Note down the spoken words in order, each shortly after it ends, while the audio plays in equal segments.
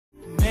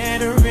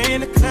met her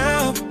in the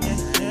club.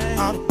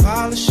 All the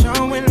polish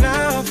showing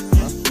love.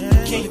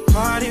 Can you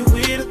party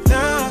with a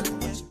thug?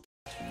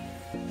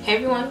 Hey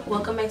everyone,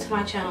 welcome back to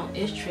my channel.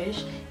 It's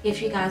Trish.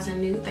 If you guys are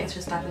new, thanks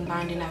for stopping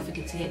by and do not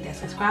forget to hit that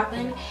subscribe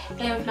button.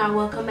 And if not,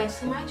 welcome back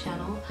to my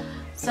channel.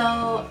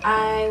 So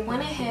I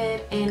went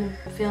ahead and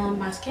filmed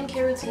my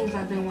skincare routines.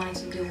 I've been wanting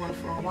to do one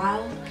for a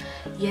while.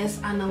 Yes,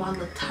 I know I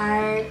look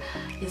tired.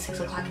 It's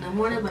 6 o'clock in the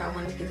morning, but I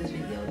wanted to get this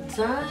video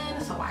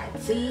done, so I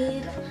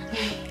did.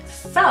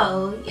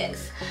 So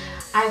yes,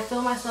 I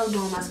filmed myself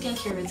doing my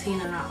skincare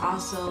routine, and I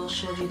also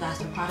showed you guys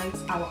the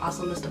products. I will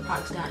also list the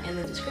products down in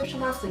the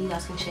description box so you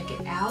guys can check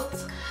it out.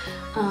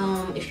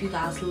 If you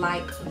guys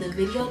like the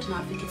video, do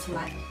not forget to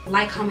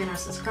like, comment, or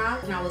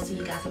subscribe, and I will see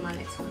you guys in my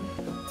next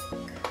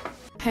one.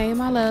 Hey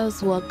my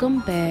loves, welcome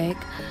back.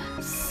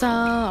 So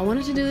I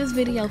wanted to do this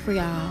video for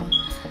y'all.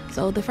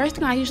 So the first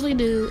thing I usually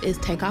do is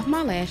take off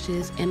my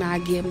lashes, and I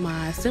get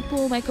my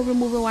simple makeup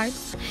remover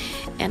wipes,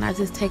 and I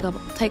just take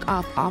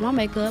off all my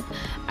makeup.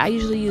 I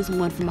usually use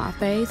one for my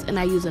face, and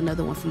I use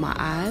another one for my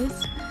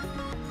eyes.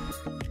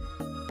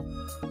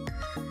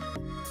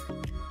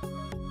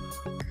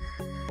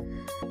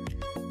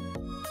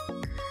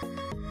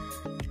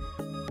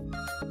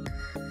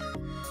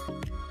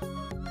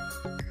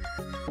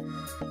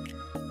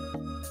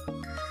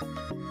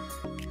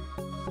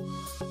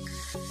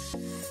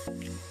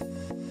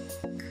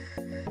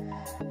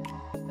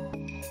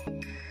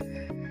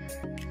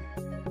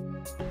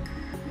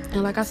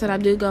 And like I said, I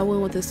do go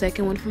in with the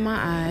second one for my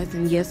eyes.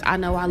 And yes, I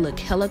know I look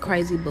hella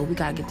crazy, but we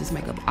gotta get this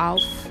makeup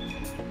off.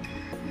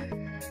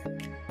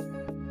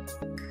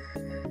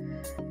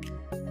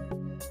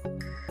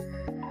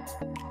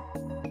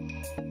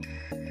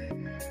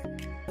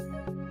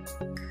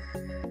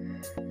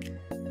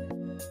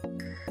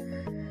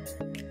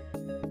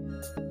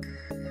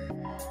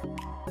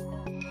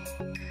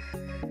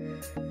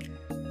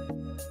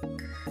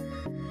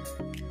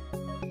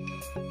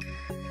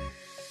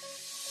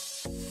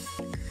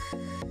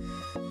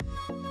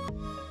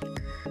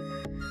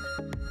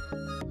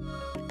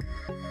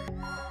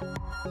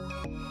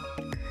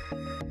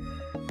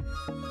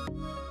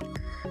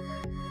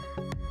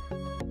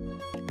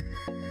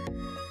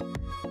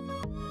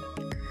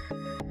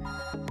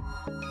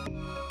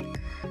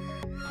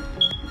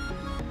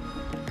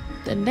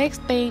 The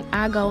next thing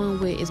I go in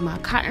with is my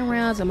cotton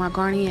rounds and my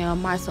Garnier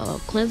Micellar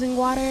cleansing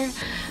water.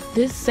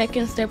 This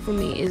second step for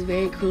me is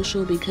very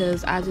crucial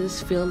because I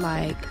just feel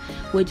like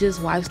with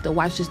just wipes, the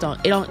wipes just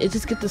it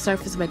just get the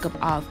surface makeup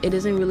off. It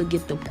doesn't really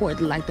get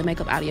the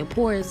makeup out of your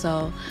pores.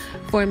 So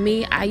for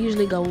me, I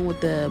usually go in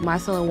with the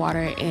micellar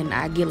water, and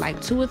I get like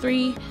 2 or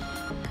 3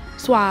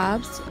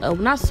 swabs,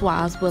 not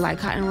swabs, but like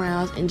cotton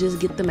rounds, and just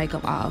get the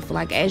makeup off.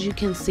 Like as you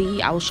can see,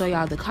 I will show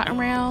y'all the cotton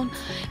round.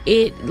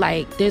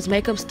 There's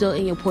makeup still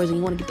in your pores, and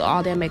you want to get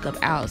all that makeup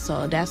out.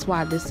 So that's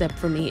why this step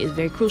for me is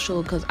very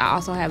crucial, because I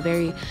also have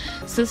very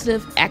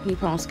sensitive acne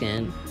prone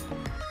skin.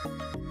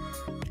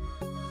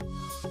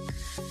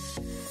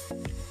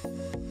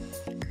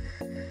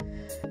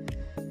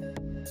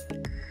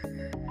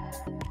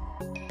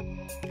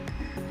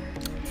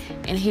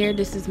 And here,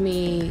 this is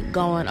me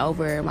going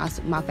over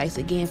my face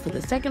again for the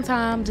second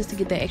time, just to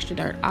get that extra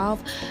dirt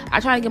off.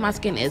 I try to get my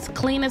skin as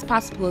clean as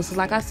possible. So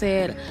like I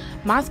said,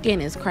 my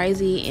skin is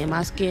crazy, and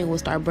my skin will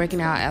start breaking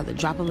out at the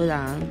drop of a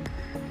dime.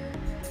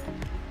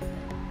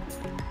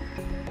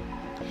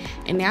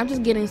 And now I'm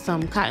just getting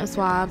some cotton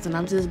swabs, and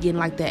I'm just getting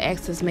like the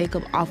excess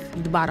makeup off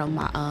the bottom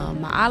of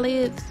my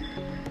eyelids.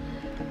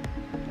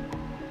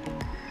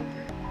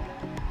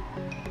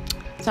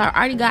 So I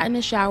already got in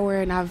the shower,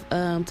 and I've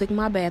taken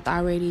my bath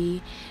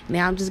already.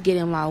 Now I'm just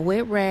getting my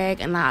wet rag,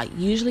 and I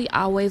usually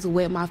always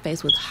wet my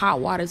face with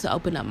hot water to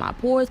open up my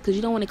pores, because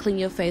you don't want to clean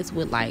your face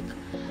with like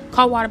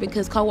cold water,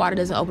 because cold water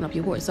doesn't open up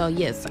your pores. So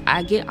yes,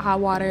 I get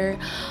hot water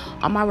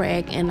on my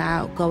rag, and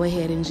I'll go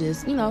ahead and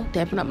just,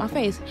 dampen up my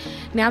face.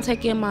 Now I'm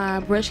taking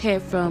my brush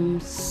head from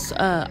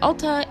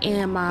Ulta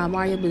and my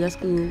Mario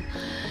Badescu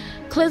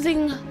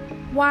cleansing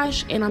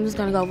wash, and I'm just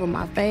gonna go over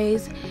my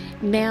face.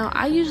 Now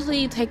I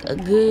usually take a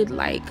good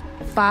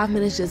 5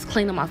 minutes just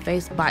cleaning my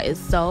face by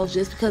itself,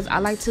 just because I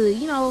like to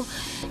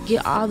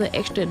get all the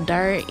extra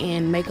dirt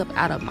and makeup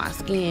out of my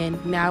skin.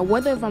 Now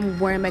whether if I'm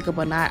wearing makeup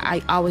or not,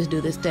 I always do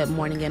this step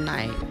morning and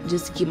night,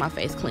 just to keep my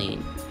face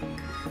clean.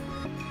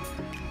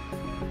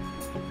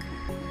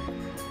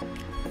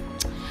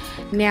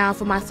 Now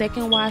for my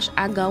second wash,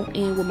 I go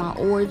in with my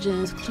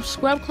Origins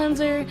scrub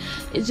cleanser.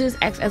 It just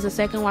acts as a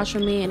second wash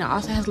for me, and it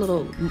also has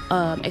little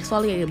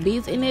exfoliating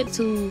beads in it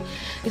to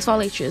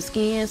exfoliate your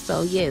skin.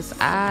 So yes,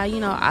 I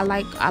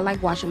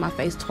like washing my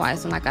face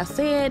twice, and like I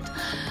said,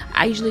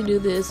 I usually do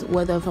this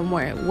whether if I'm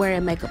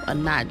wearing makeup or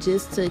not,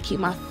 just to keep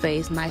my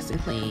face nice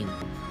and clean.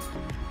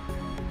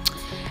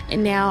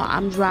 And now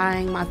I'm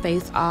drying my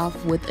face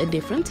off with a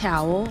different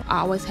towel. I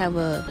always have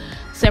a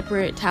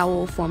separate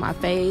towel for my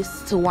face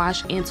to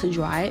wash and to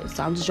dry it.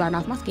 So I'm just drying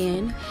off my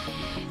skin.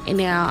 And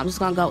now I'm just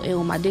going to go in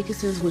with my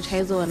Dickinson's Witch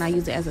Hazel, and I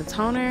use it as a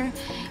toner.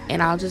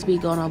 And I'll just be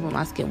going over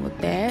my skin with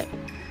that.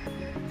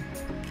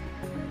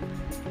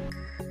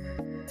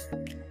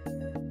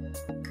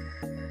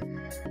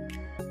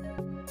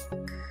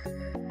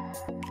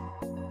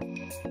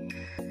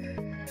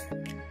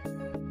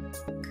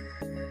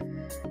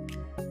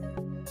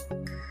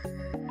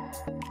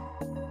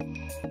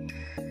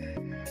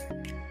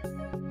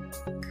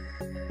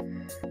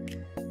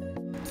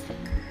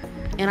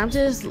 And I'm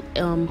just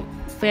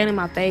fanning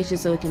my face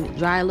just so it can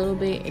dry a little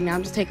bit. And now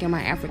I'm just taking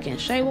my African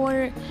shea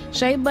butter,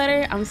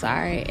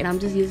 and I'm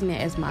just using it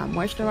as my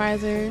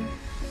moisturizer.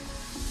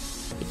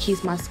 It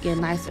keeps my skin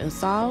nice and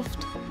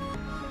soft.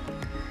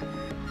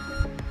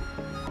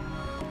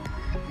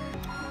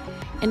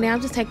 And now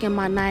I'm just taking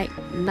my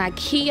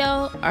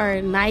Nikeo,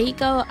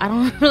 I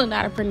don't really know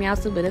how to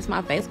pronounce it, but it's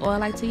my face oil I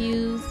like to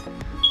use,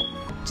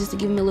 just to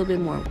give me a little bit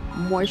more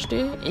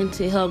moisture and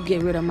to help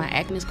get rid of my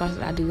acne scars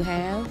that I do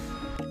have.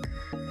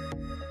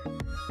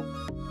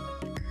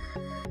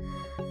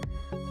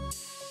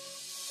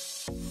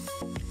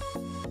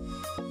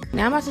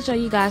 Now I'm about to show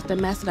you guys the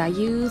masks that I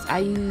use. I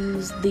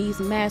use these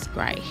masks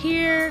right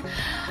here.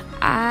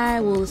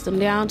 I will list them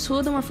down. 2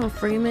 of them are from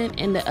Freeman,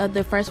 and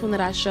the first one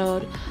that I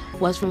showed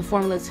was from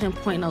Formula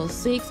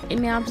 10.06.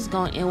 And now I'm just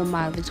going in with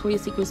my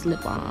Victoria's Secret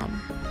lip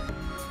balm.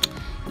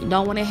 You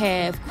don't want to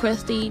have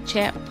crusty,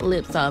 chapped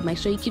lips, so make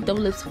sure you keep them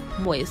lips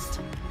moist.